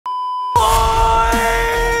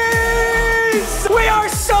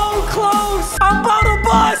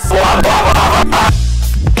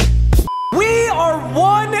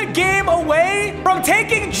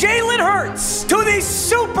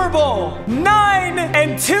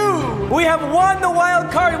Game 2. We have won the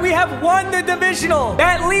wild card. We have won the divisional.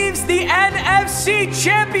 That leaves the NFC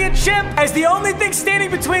Championship as the only thing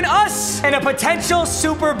standing between us and a potential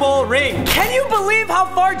Super Bowl ring. Can you believe how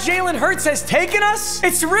far Jalen Hurts has taken us?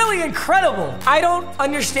 It's really incredible. I don't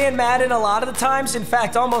understand Madden a lot of the times, in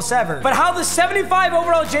fact, almost ever. But how the 75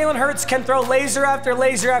 overall Jalen Hurts can throw laser after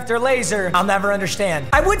laser after laser, I'll never understand.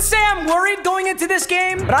 I would say I'm worried going into this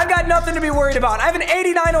game, but I've got nothing to be worried about. I have an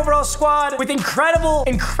 89 overall squad with incredible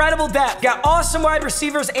depth. Got awesome wide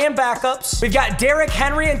receivers and backups. We've got Derrick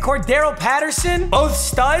Henry and Cordero Patterson, both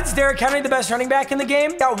studs. Derrick Henry, the best running back in the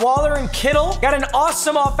game. Got Waller and Kittle. Got an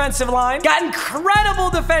awesome offensive line. Got incredible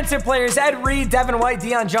defensive players. Ed Reed, Devin White,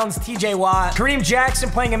 Deion Jones, TJ Watt. Kareem Jackson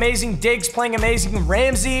playing amazing. Diggs playing amazing.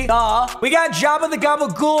 Ramsey. We got Jabba the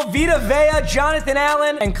Gabagool, Vita Vea, Jonathan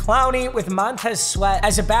Allen, and Clowney with Montez Sweat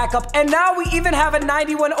as a backup. And now we even have a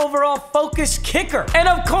 91 overall focus kicker. And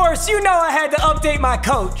of course, you know I had to update my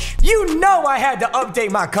coach. You know I had to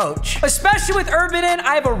update my coach. Especially with Urban in,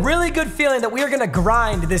 I have a really good feeling that we are going to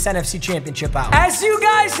grind this NFC Championship out. As you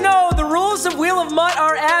guys know, the rules of Wheel of MUT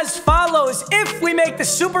are as follows. If we make the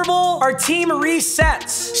Super Bowl, our team resets.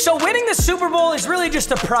 So winning the Super Bowl is really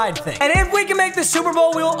just a pride thing. And if we can make the Super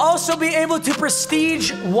Bowl, we will also be able to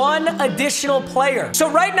prestige one additional player. So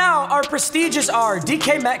right now, our prestiges are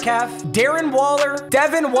DK Metcalf, Darren Waller,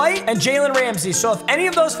 Devin White, and Jalen Ramsey. So if any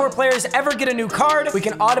of those 4 players ever get a new card, we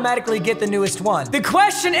can automatically get the newest one. The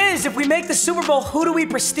question is, if we make the Super Bowl, who do we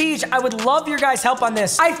prestige? I would love your guys' help on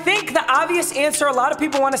this. I think the obvious answer, a lot of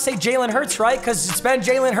people want to say Jalen Hurts, right? Because it's been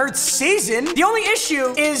Jalen Hurts' season. The only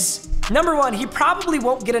issue is, number one, he probably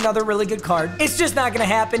won't get another really good card. It's just not gonna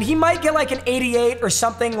happen. He might get like an 88 or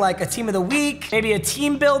something, like a team of the week, maybe a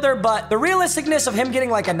team builder, but the realisticness of him getting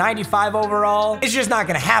like a 95 overall is just not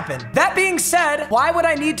gonna happen. That being said, why would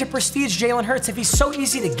I need to prestige Jalen Hurts if he's so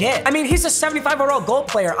easy to get? I mean, he's a 75 overall gold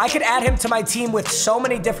player. I could add him to my team with so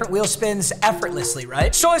many different wheel spins effortlessly,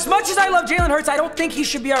 right? So as much as I love Jalen Hurts, I don't think he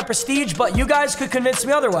should be our prestige, but you guys could convince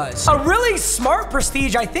me otherwise. A really smart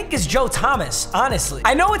prestige, I think, is Joe Thomas, honestly.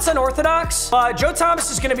 I know it's unorthodox, but Joe Thomas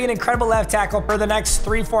is going to be an incredible left tackle for the next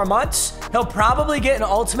 3-4 months. He'll probably get an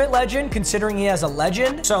ultimate legend, considering he has a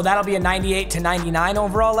legend. So that'll be a 98 to 99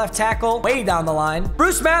 overall left tackle, way down the line.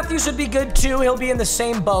 Bruce Matthews would be good too. He'll be in the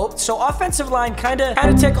same boat. So offensive line kind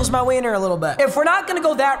of tickles my wiener a little bit. If we're not going to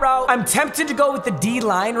go that route, I'm tempted to go with the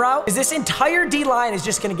D-line route, because this entire D-line is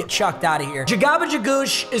just going to get chucked out of here. Jagaba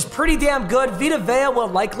Jagoosh is pretty damn good. Vita Vea will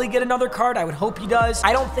likely get another card. I would hope he does.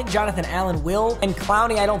 I don't think Jonathan Allen will. And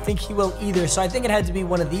Clowney, I don't think he will either. So I think it had to be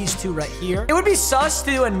one of these two right here. It would be sus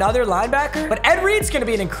to do another linebacker, but Ed Reed's going to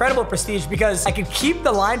be an incredible prestige because I could keep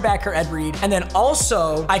the linebacker Ed Reed, and then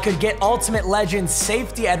also I could get ultimate legend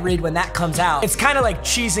safety Ed Reed when that comes out. It's kind of like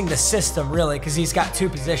cheesing the system, really, because he's got 2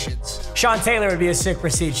 positions. Sean Taylor would be a sick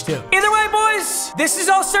prestige too. Either way, boys, this is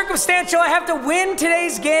all circumstantial. I have to win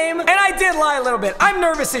today's game, and I did lie a little bit. I'm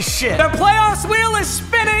nervous as shit. The playoffs wheel is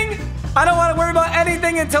spinning. I don't want to worry about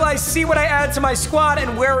anything until I see what I add to my squad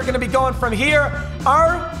and where we're going to be going from here.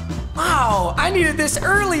 Wow, I needed this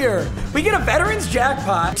earlier. We get a veterans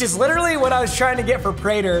jackpot, which is literally what I was trying to get for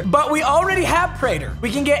Prater, but we already have Prater. We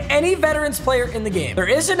can get any veterans player in the game. There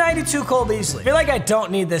is a 92 Cole Beasley. I feel like I don't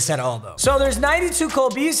need this at all, though. So there's 92 Cole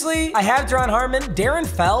Beasley. I have Deron Harmon. Darren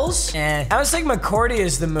Fells. I was thinking McCourty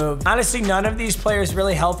is the move. Honestly, none of these players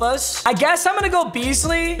really help us. I guess I'm going to go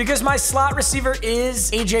Beasley because my slot receiver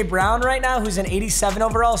is A.J. Brown right now, who's an 87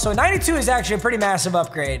 overall. So 92 is actually a pretty massive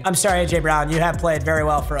upgrade. I'm sorry, A.J. Brown. You have played very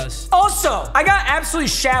well for us. Also, I got absolutely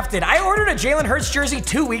shafted. I ordered a Jalen Hurts jersey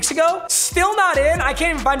 2 weeks ago. Still not in. I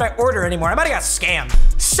can't even find my order anymore. I might have got scammed.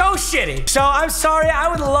 So shitty. So I'm sorry. I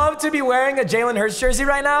would love to be wearing a Jalen Hurts jersey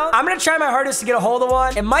right now. I'm going to try my hardest to get a hold of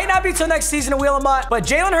one. It might not be till next season of Wheel of MUT, but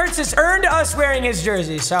Jalen Hurts has earned us wearing his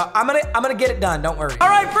jersey. So I'm gonna get it done. Don't worry. All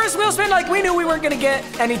right, first wheel spin. Like, we knew we weren't going to get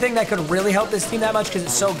anything that could really help this team that much because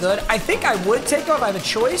it's so good. I think I would take off. I have a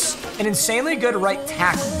choice. An insanely good right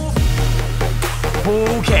tackle.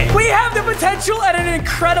 Okay. We have the potential at an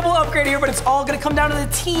incredible upgrade here, but it's all going to come down to the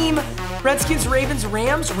team. Redskins, Ravens,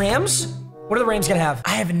 Rams. Rams? What are the Rams gonna have?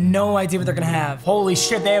 I have no idea what they're gonna have. Holy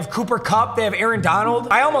shit, they have Cooper Kupp, they have Aaron Donald.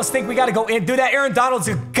 I almost think we gotta go in. Dude, that Aaron Donald's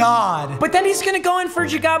a god. But then he's gonna go in for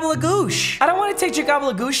Jagaba Jagoosh. I don't wanna take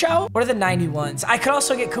Jagaba Jagoosh out. What are the 91s? I could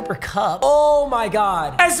also get Cooper Kupp. Oh my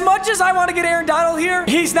god. As much as I wanna get Aaron Donald here,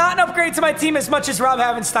 he's not an upgrade to my team as much as Rob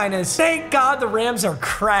Havenstein is. Thank God the Rams are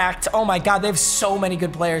cracked. Oh my god, they have so many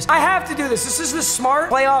good players. I have to do this. This is the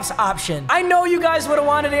smart playoffs option. I know you guys would have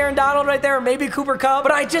wanted Aaron Donald right there, or maybe Cooper Kupp,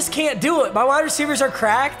 but I just can't do it. My wide receivers are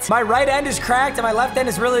cracked. My right end is cracked, and my left end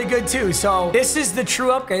is really good too. So this is the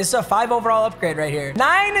true upgrade. This is a 5 overall upgrade right here.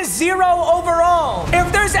 9-0 overall.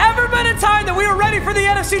 If there's ever been a time that we were ready for the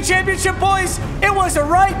NFC Championship, boys, it was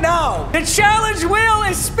right now. The challenge wheel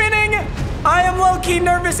is spinning. I am low-key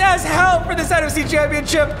nervous as hell for this NFC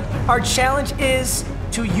Championship. Our challenge is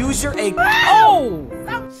to user a... Oh!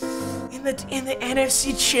 In the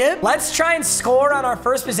NFC chip. Let's try and score on our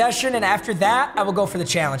first possession, and after that, I will go for the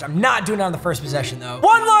challenge. I'm not doing it on the first possession, though.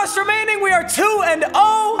 1 loss remaining. We are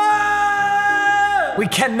 2-0. We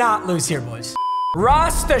cannot lose here, boys.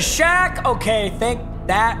 Rasta Shack. Okay,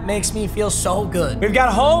 that makes me feel so good. We've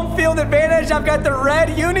got home field advantage. I've got the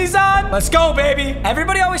red unis on. Let's go, baby.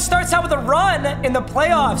 Everybody always starts out with a run in the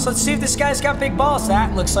playoffs. Let's see if this guy's got big balls.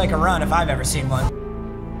 That looks like a run if I've ever seen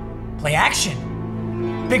one. Play action.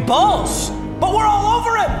 Big balls. But we're all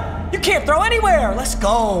over him. You can't throw anywhere. Let's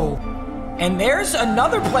go. And there's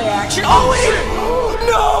another play action. Oh,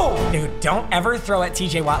 no. Dude, don't ever throw at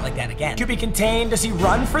TJ Watt like that again. QB contained. Does he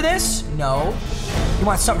run for this? No. He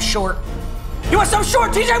wants something short. You want something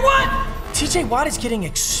short, TJ Watt? TJ Watt is getting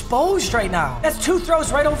exposed right now. That's 2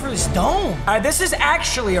 throws right over his dome. All right, this is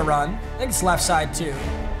actually a run. I think it's left side too.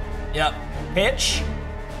 Yep. Pitch.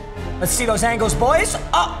 Let's see those angles, boys.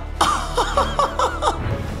 Oh.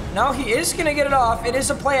 No, he is gonna get it off. It is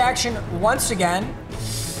a play action once again.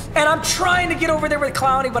 And I'm trying to get over there with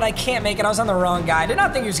Clowney, but I can't make it. I was on the wrong guy. I did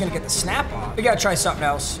not think he was gonna get the snap off. We gotta try something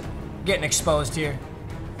else. Getting exposed here.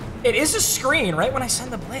 It is a screen right when I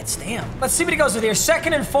send the blitz. Damn. Let's see what he goes with here.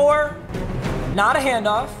 2nd and 4. Not a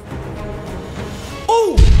handoff.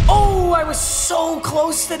 Oh, I was so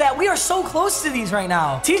close to that. We are so close to these right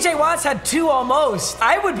now. TJ Watts had 2 almost.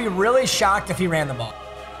 I would be really shocked if he ran the ball.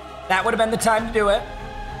 That would have been the time to do it.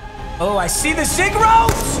 Oh, I see the zig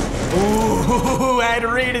routes. Ooh, Ed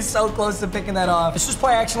Reed is so close to picking that off. This was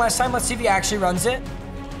play action last time. Let's see if he actually runs it.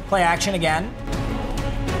 Play action again.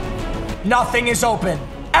 Nothing is open.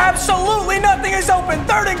 Absolutely nothing is open.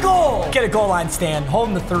 3rd and goal. Get a goal line stand. Hold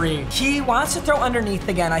him to 3. He wants to throw underneath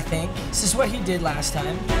again, I think. This is what he did last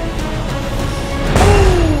time.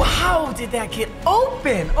 Ooh, how did that get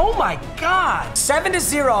open? Oh my God.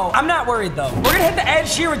 7-0. I'm not worried though. We're gonna hit the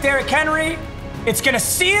edge here with Derrick Henry. It's gonna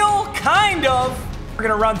seal, kind of. We're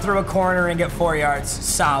gonna run through a corner and get 4 yards.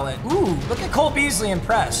 Solid. Ooh, look at Cole Beasley in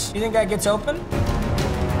press. You think that gets open?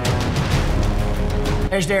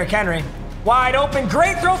 There's Derrick Henry. Wide open,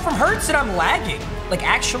 great throw from Hurts, and I'm lagging. Like,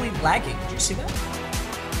 actually lagging. Did you see that?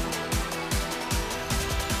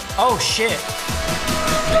 Oh, shit.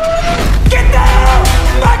 Get down!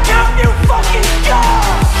 Metcalf, you fucking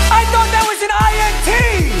god! I thought that was an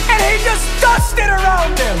INT, and he just dusted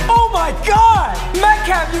around him. Oh, my God.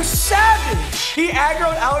 Metcalf, you savage. He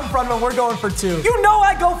aggroed out in front of him. We're going for 2. You know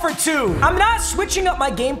I go for 2. I'm not switching up my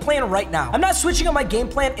game plan right now. I'm not switching up my game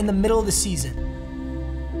plan in the middle of the season.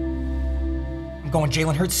 Going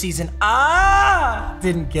Jalen Hurts season.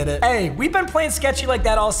 Didn't get it. Hey, we've been playing sketchy like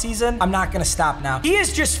that all season. I'm not gonna stop now. He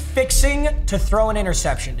is just fixing to throw an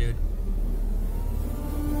interception, dude.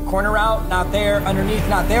 Corner route, not there. Underneath,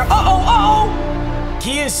 not there.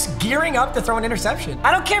 He is gearing up to throw an interception.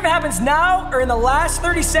 I don't care if it happens now or in the last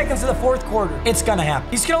 30 seconds of the 4th quarter. It's gonna happen.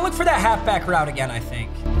 He's gonna look for that halfback route again, I think.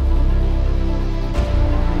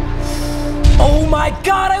 Oh my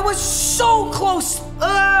God, I was so close.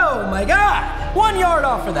 Oh my God. 1 yard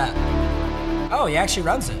off for that. Oh, he actually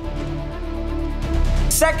runs it.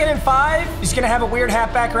 2nd and 5. He's gonna have a weird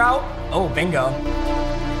halfback route. Oh, bingo.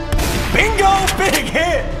 Bingo, big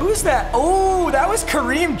hit. Who's that? Oh, that was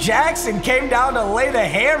Kareem Jackson. Came down to lay the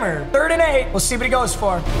hammer. 3rd and 8. We'll see what he goes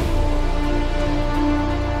for.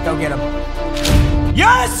 Go get him.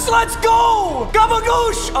 Yes, let's go!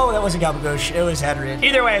 Gabagoosh! Oh, that wasn't Gabagoosh. It was Henry.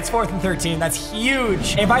 Either way, it's 4th and 13. That's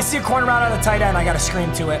huge. If I see a corner route on the tight end, I gotta scream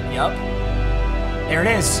to it. Yup. There it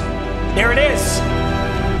is. There it is.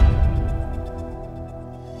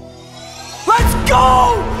 Let's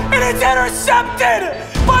go! And it's intercepted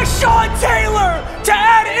by Sean Taylor to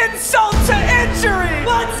add insult to injury.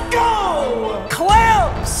 Let's go!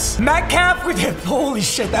 Clamps! Metcalf with it. Holy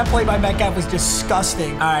shit, that play by Metcalf was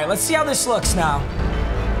disgusting. All right, let's see how this looks now.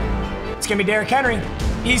 It's gonna be Derrick Henry.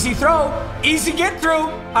 Easy throw, easy get through.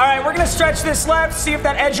 All right, we're gonna stretch this left, see if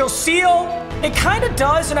that edge will seal. It kind of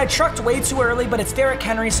does, and I trucked way too early, but it's Derrick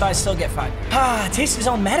Henry, so I still get 5. Taste his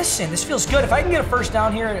own medicine. This feels good. If I can get a 1st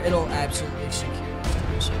down here, it'll absolutely secure.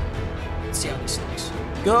 Let's see how this looks.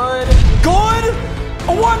 Good, good.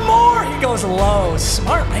 1 more. He goes low.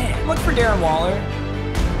 Smart man. Look for Darren Waller.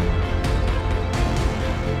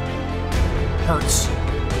 Hurts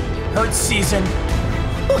season.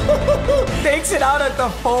 Takes it out at the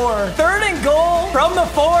 4. 3rd and goal from the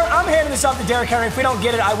 4. I'm handing this off to Derrick Henry. If we don't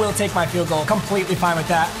get it, I will take my field goal. Completely fine with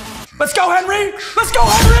that. Let's go, Henry. Let's go,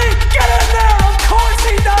 Henry. Get in there. Of course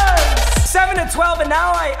he does. 7-12, and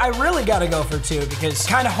now I really gotta go for 2 because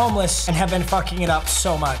kind of homeless and have been fucking it up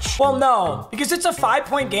so much. Well, no, because it's a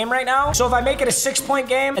 5-point game right now. So if I make it a 6-point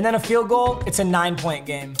game and then a field goal, it's a 9-point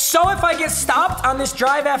game. So if I get stopped on this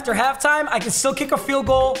drive after halftime, I can still kick a field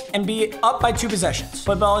goal and be up by 2 possessions.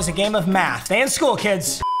 Football is a game of math. Stay in school,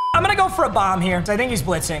 kids. I'm gonna go for a bomb here. I think he's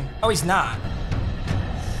blitzing. Oh, he's not.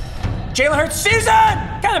 Jalen Hurts season!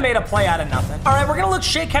 Kind of made a play out of nothing. All right, we're gonna look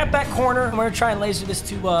shake hat back corner, and we're gonna try and laser this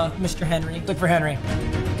to Mr. Henry. Look for Henry.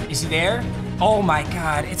 Is he there? Oh my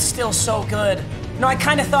God, it's still so good. No, I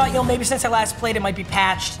kind of thought, you know, maybe since I last played, it might be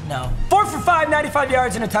patched. No. 4 for 5, 95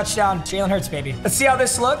 yards and a touchdown. Jalen Hurts, baby. Let's see how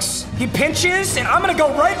this looks. He pinches, and I'm gonna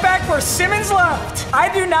go right back where Simmons left.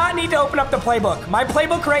 I do not need to open up the playbook. My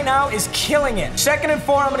playbook right now is killing it. 2nd and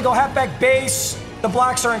 4, I'm gonna go halfback base. The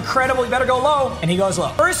blocks are incredible. You better go low. And he goes low.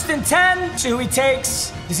 1st and 10. See who he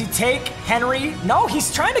takes. Does he take Henry? No,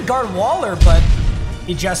 he's trying to guard Waller, but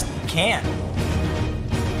he just can't.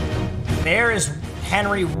 There is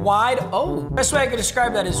Henry wide. Oh, best way I could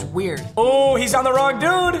describe that is weird. Oh, he's on the wrong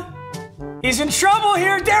dude. He's in trouble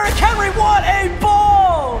here. Derrick Henry, what a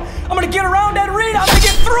ball. I'm going to get around Ed Reed. I'm going to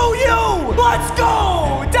get through you. Let's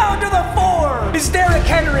go. Down to the 4 is Derrick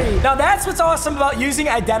Henry. Now, that's what's awesome about using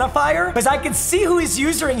identifier, because I could see who he's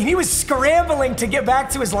using, and he was scrambling to get back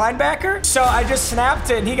to his linebacker. So I just snapped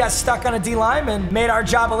it, and he got stuck on a D lineman, made our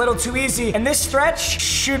job a little too easy. And this stretch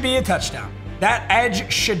should be a touchdown. That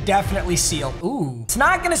edge should definitely seal. Ooh. It's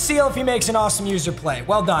not going to seal if he makes an awesome user play.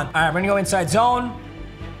 Well done. All right, we're going to go inside zone.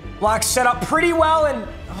 Block set up pretty well, and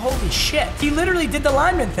holy shit, he literally did the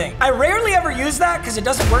lineman thing. I rarely ever use that because it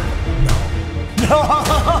doesn't work. No. No!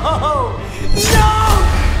 No!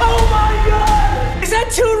 Oh my God! Is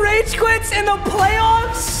that 2 rage quits in the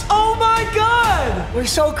playoffs? Oh my God! We're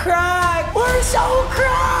so cracked! We're so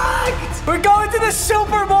cracked! We're going to the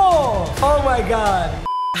Super Bowl! Oh my God.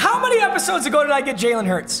 How many episodes ago did I get Jalen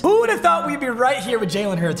Hurts? Who would have thought we'd be right here with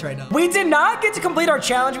Jalen Hurts right now? We did not get to complete our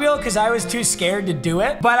challenge wheel because I was too scared to do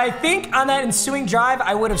it. But I think on that ensuing drive,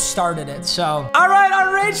 I would have started it. So, all right,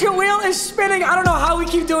 our rage wheel is spinning. I don't know how we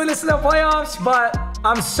keep doing this in the playoffs, but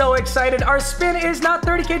I'm so excited. Our spin is not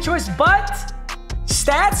 30K choice, but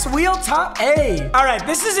stats wheel top A. All right,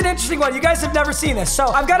 this is an interesting one. You guys have never seen this. So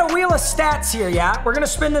I've got a wheel of stats here, yeah? We're gonna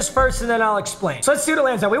spin this first and then I'll explain. So let's see what it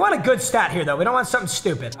lands on. We want a good stat here though. We don't want something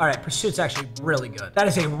stupid. All right, pursuit's actually really good. That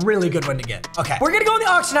is a really good one to get. Okay, we're gonna go in the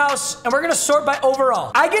auction house and we're gonna sort by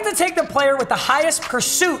overall. I get to take the player with the highest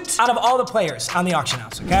pursuit out of all the players on the auction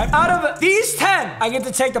house, okay? Out of these 10, I get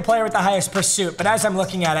to take the player with the highest pursuit. But as I'm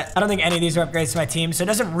looking at it, I don't think any of these are upgrades to my team, so it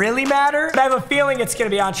doesn't really matter. But I have a feeling it's gonna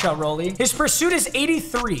be Anshel Roley. His pursuit is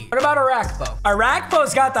 83. What about Arakpo?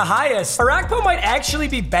 Arakpo's got the highest. Arakpo might actually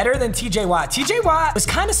be better than TJ Watt. TJ Watt was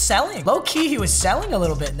kind of selling. Low key, he was selling a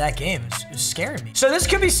little bit in that game. It was scaring me. So this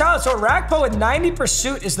could be solid. So Arakpo with 90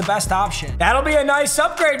 pursuit is the best option. That'll be a nice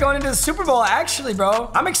upgrade going into the Super Bowl. Actually,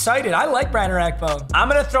 bro, I'm excited. I like Brian Arakpo. I'm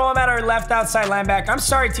gonna throw him at our left outside linebacker. I'm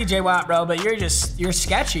sorry, TJ Watt, bro, but you're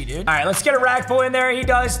sketchy, dude. All right, let's get Arakpo in there. He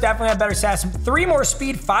does definitely have better stats. 3 more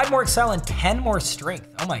speed, 5 more excel, and 10 more strength.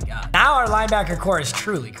 Oh my God. Now our linebacker core is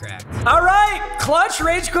truly cracked. All right, clutch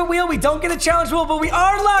rage quit wheel. We don't get a challenge wheel, but we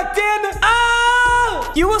are locked in.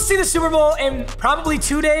 Ah! You will see the Super Bowl in probably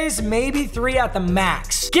 2 days, maybe 3 at the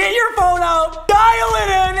max. Get your phone out, dial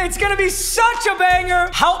it in. It's gonna be such a banger.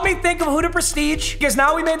 Help me think of who to prestige, because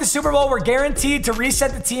now we made the Super Bowl. We're guaranteed to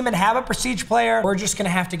reset the team and have a prestige player. We're just gonna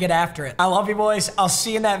have to get after it. I love you boys. I'll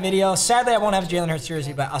see you in that video. Sadly, I won't have a Jalen Hurts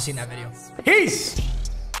jersey, but I'll see you in that video. Peace.